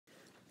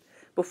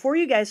Before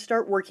you guys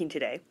start working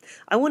today,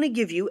 I want to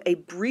give you a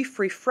brief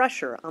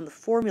refresher on the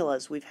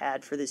formulas we've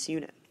had for this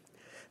unit.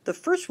 The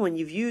first one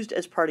you've used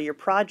as part of your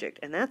project,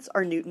 and that's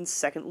our Newton's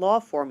second law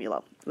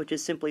formula, which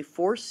is simply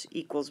force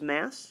equals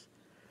mass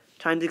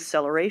times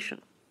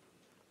acceleration.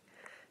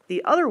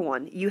 The other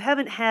one you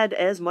haven't had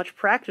as much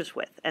practice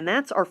with, and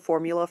that's our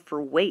formula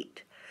for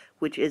weight,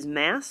 which is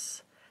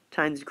mass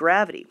times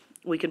gravity.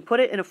 We can put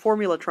it in a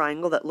formula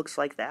triangle that looks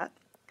like that,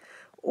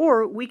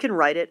 or we can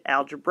write it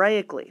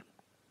algebraically,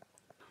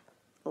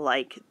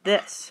 like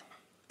this.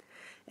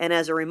 And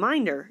as a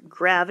reminder,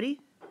 gravity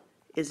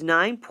is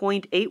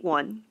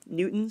 9.81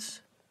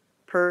 newtons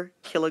per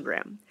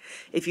kilogram.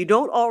 If you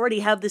don't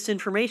already have this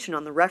information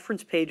on the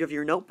reference page of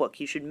your notebook,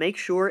 you should make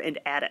sure and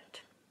add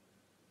it.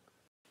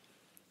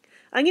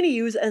 I'm going to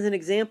use as an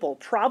example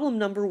problem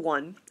number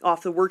 1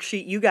 off the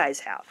worksheet you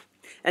guys have.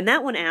 And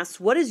that one asks,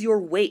 what is your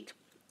weight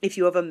if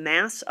you have a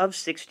mass of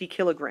 60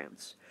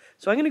 kilograms?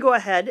 So I'm going to go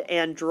ahead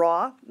and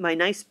draw my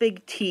nice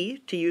big T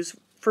to use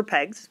for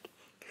pegs.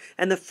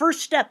 And the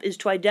first step is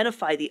to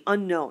identify the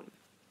unknown.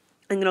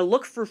 I'm going to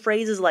look for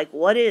phrases like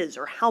what is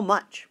or how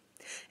much.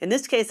 In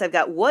this case, I've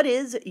got what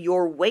is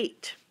your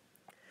weight?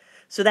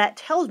 So that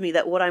tells me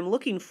that what I'm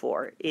looking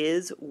for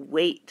is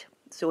weight.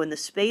 So in the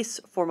space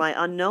for my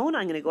unknown,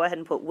 I'm going to go ahead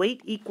and put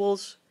weight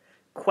equals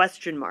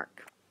question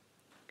mark.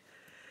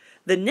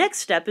 The next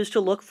step is to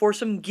look for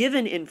some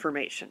given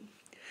information.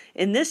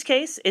 In this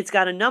case, it's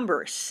got a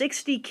number,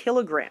 60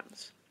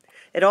 kilograms.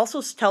 It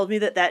also tells me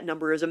that that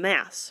number is a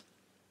mass.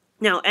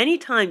 Now,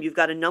 anytime you've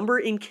got a number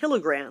in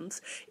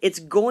kilograms, it's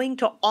going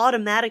to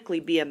automatically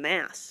be a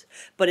mass.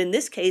 But in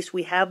this case,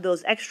 we have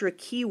those extra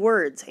key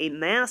words, a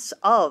mass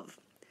of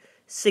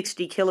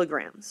 60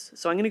 kilograms.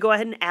 So I'm going to go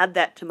ahead and add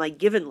that to my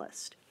given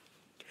list.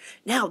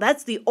 Now,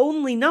 that's the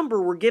only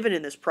number we're given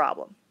in this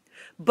problem.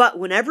 But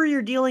whenever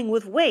you're dealing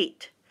with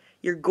weight,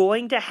 you're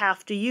going to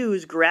have to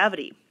use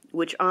gravity,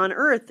 which on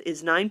Earth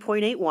is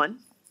 9.81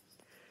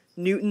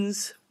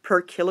 newtons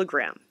per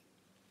kilogram.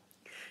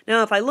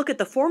 Now, if I look at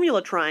the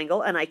formula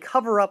triangle and I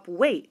cover up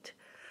weight,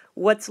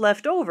 what's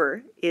left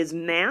over is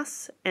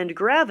mass and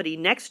gravity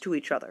next to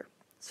each other.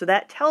 So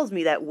that tells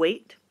me that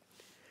weight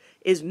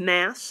is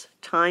mass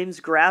times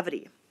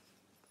gravity.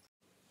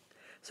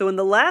 So in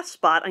the last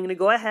spot, I'm going to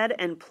go ahead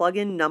and plug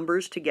in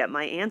numbers to get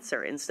my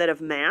answer. Instead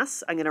of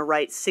mass, I'm going to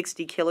write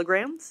 60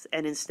 kilograms,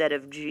 and instead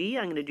of G,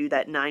 I'm going to do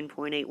that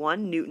 9.81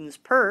 newtons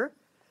per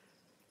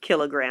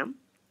kilogram.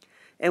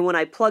 And when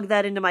I plug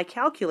that into my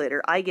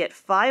calculator, I get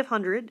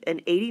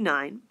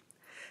 589,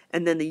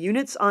 and then the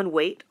units on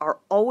weight are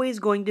always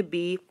going to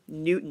be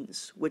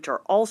newtons, which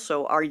are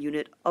also our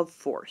unit of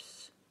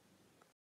force.